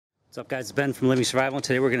What's up guys, it's Ben from Living Survival.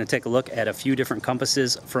 Today we're going to take a look at a few different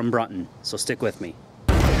compasses from Brunton, so stick with me.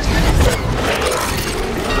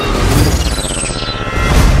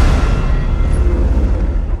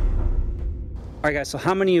 Alright guys, so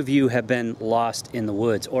how many of you have been lost in the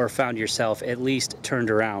woods or found yourself at least turned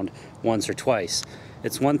around once or twice?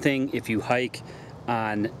 It's one thing if you hike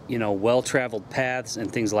on, well-traveled paths and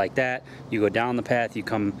things like that. You go down the path, you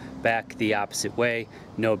come back the opposite way,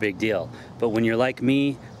 no big deal. But when you're like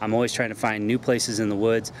me, I'm always trying to find new places in the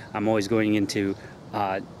woods. I'm always going into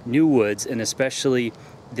new woods, and especially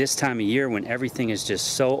this time of year when everything is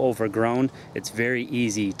just so overgrown, it's very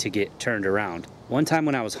easy to get turned around. One time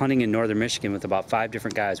when I was hunting in northern Michigan with about 5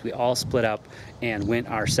 different guys, we all split up and went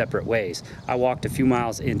our separate ways. I walked a few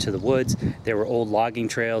miles into the woods. There were old logging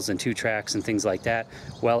trails and 2 tracks and things like that.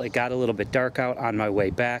 Well, it got a little bit dark out on my way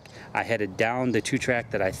back. I headed down the 2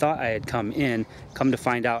 track that I thought I had come in. Come to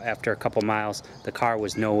find out after a couple miles, the car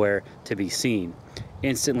was nowhere to be seen.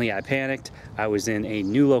 Instantly I panicked. I was in a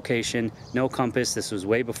new location, no compass. This was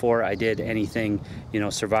way before I did anything,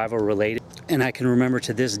 survival related. And I can remember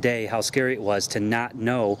to this day how scary it was to not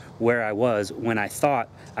know where I was when I thought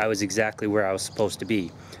I was exactly where I was supposed to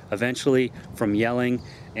be. Eventually, from yelling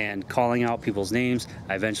and calling out people's names,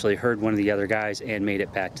 I eventually heard one of the other guys and made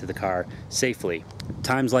it back to the car safely.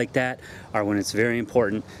 Times like that are when it's very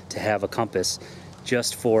important to have a compass,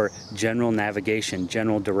 just for general navigation,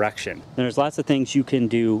 general direction. There's lots of things you can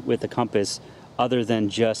do with a compass other than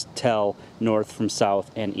just tell north from south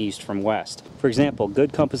and east from west. For example,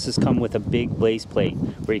 good compasses come with a big base plate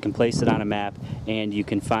where you can place it on a map and you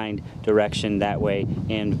can find direction that way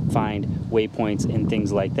and find waypoints and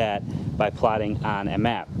things like that by plotting on a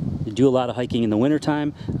map. You do a lot of hiking in the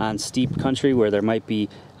wintertime on steep country where there might be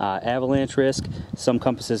avalanche risk. Some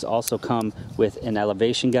compasses also come with an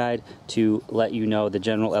elevation guide to let you know the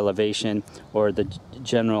general elevation or the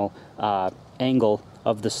general angle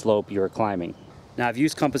of the slope you're climbing. Now, I've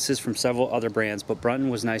used compasses from several other brands, but Brunton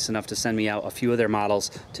was nice enough to send me out a few of their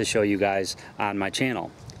models to show you guys on my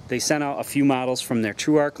channel. They sent out a few models from their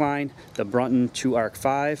TruArc line, the Brunton TruArc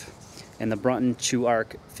 5 and the Brunton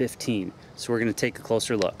TruArc 15. So we're going to take a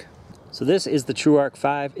closer look. So this is the TruArc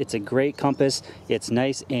 5. It's a great compass. It's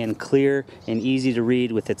nice and clear and easy to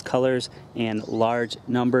read with its colors and large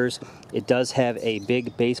numbers. It does have a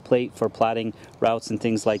big base plate for plotting routes and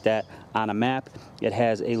things like that on a map. It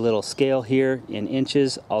has a little scale here in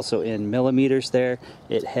inches, also in millimeters there.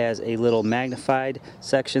 It has a little magnified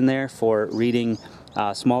section there for reading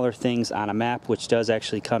smaller things on a map, which does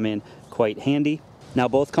actually come in quite handy. Now,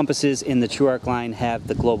 both compasses in the TruArc line have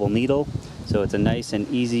the global needle, so it's a nice and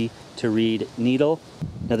easy to read needle.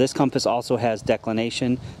 Now, this compass also has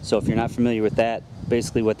declination, so if you're not familiar with that,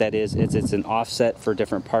 basically what that is it's an offset for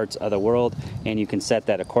different parts of the world, and you can set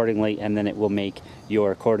that accordingly, and then it will make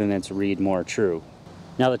your coordinates read more true.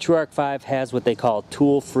 Now, the TruArc 5 has what they call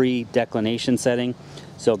tool-free declination setting.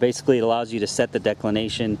 So basically it allows you to set the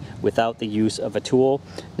declination without the use of a tool.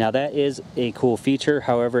 Now, that is a cool feature.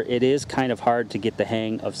 However, it is kind of hard to get the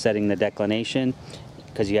hang of setting the declination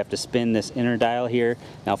because you have to spin this inner dial here.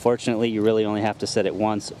 Now, fortunately, you really only have to set it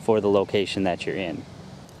once for the location that you're in.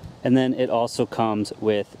 And then it also comes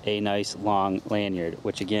with a nice long lanyard,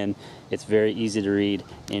 which again, it's very easy to read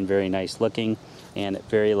and very nice looking and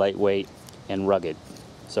very lightweight and rugged.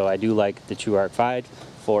 So I do like the TruArc 5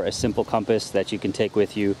 for a simple compass that you can take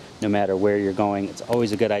with you no matter where you're going. It's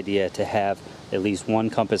always a good idea to have at least one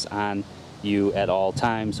compass on you at all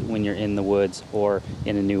times when you're in the woods or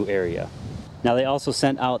in a new area. Now, they also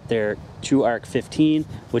sent out their TruArc 15,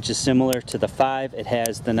 which is similar to the 5. It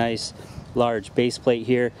has the nice large base plate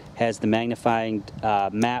here, has the magnifying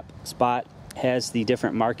map spot, has the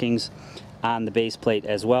different markings on the base plate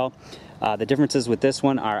as well. The differences with this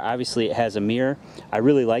one are obviously it has a mirror. I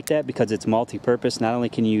really like that because it's multi-purpose. Not only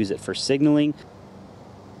can you use it for signaling,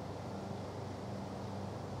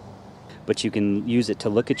 but you can use it to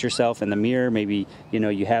look at yourself in the mirror. Maybe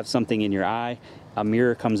you have something in your eye. A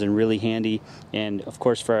mirror comes in really handy. And of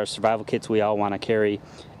course, for our survival kits, we all want to carry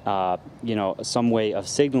some way of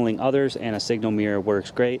signaling others, and a signal mirror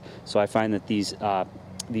works great. So I find that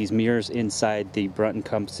these mirrors inside the Brunton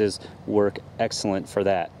compasses work excellent for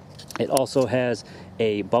that. It also has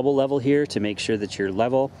a bubble level here to make sure that you're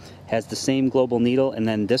level. Has the same global needle, and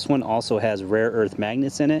then this one also has rare earth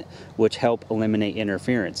magnets in it, which help eliminate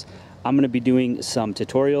interference. I'm going to be doing some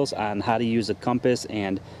tutorials on how to use a compass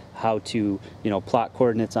and how to plot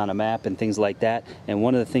coordinates on a map and things like that. And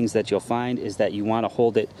one of the things that you'll find is that you want to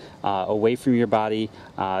hold it away from your body,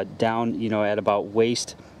 down at about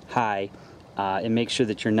waist high and make sure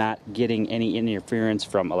that you're not getting any interference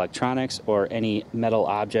from electronics or any metal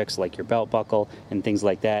objects like your belt buckle and things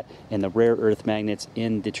like that. And the rare earth magnets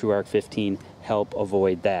in the TruArc 15 help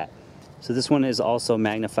avoid that. So this one is also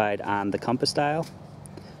magnified on the compass dial.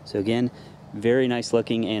 So again, very nice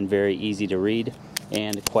looking and very easy to read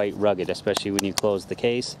and quite rugged, especially when you close the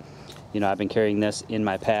case. You know, I've been carrying this in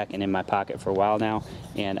my pack and in my pocket for a while now,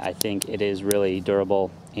 and I think it is really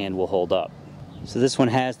durable and will hold up. So this one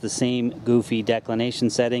has the same goofy declination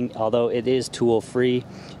setting, although it is tool free.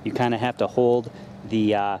 You kind of have to hold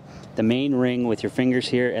the main ring with your fingers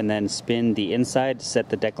here and then spin the inside to set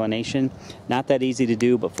the declination. Not that easy to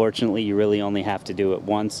do, but fortunately you really only have to do it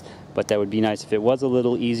once. But that would be nice if it was a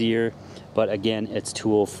little easier. But again, it's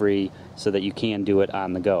tool free so that you can do it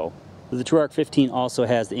on the go. The TruArc 15 also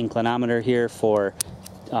has the inclinometer here for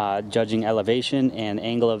judging elevation and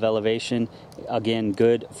angle of elevation. Again,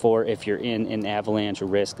 good for if you're in an avalanche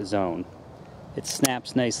risk zone. It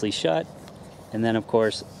snaps nicely shut, and then of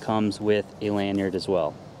course comes with a lanyard as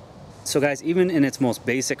well. So guys, even in its most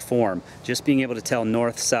basic form, just being able to tell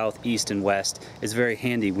north, south, east, and west is very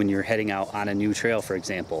handy when you're heading out on a new trail, for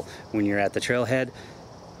example. When you're at the trailhead,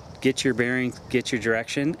 get your bearings, get your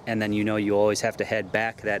direction, and then you know you always have to head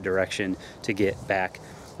back that direction to get back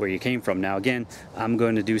where you came from. Now again, I'm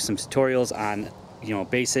going to do some tutorials on, you know,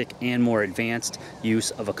 basic and more advanced use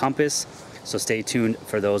of a compass, so stay tuned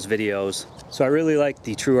for those videos. So I really like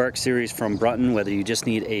the TruArc series from Brunton, whether you just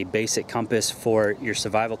need a basic compass for your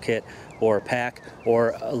survival kit or pack,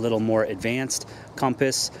 or a little more advanced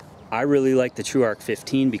compass. I really like the TruArc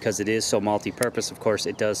 15 because it is so multi-purpose. Of course,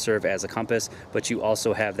 it does serve as a compass, but you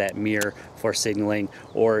also have that mirror for signaling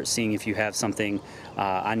or seeing if you have something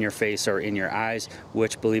on your face or in your eyes,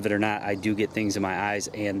 which, believe it or not, I do get things in my eyes,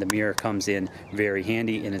 and the mirror comes in very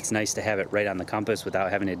handy, and it's nice to have it right on the compass without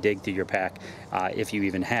having to dig through your pack if you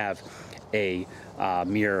even have a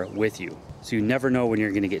mirror with you. So you never know when you're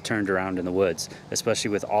going to get turned around in the woods, especially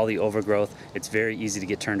with all the overgrowth. It's very easy to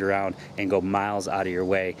get turned around and go miles out of your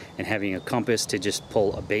way, and having a compass to just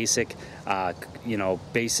pull a basic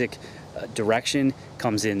direction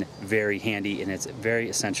comes in very handy, and it's very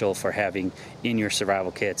essential for having in your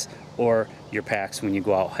survival kits or your packs when you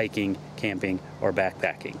go out hiking, camping, or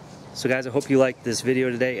backpacking. So guys, I hope you liked this video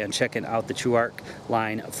today and checking out the TruArc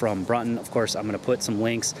line from Brunton. Of course, I'm going to put some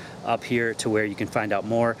links up here to where you can find out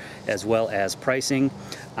more, as well as pricing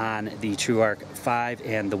on the TruArc 5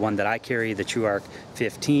 and the one that I carry, the TruArc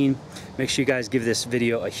 15. Make sure you guys give this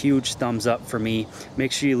video a huge thumbs up for me.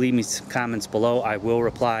 Make sure you leave me some comments below. I will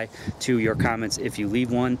reply to your comments if you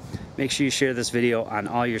leave one. Make sure you share this video on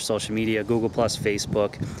all your social media, Google+,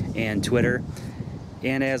 Facebook, and Twitter.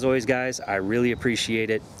 And as always, guys, I really appreciate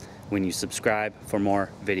it when you subscribe for more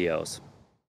videos.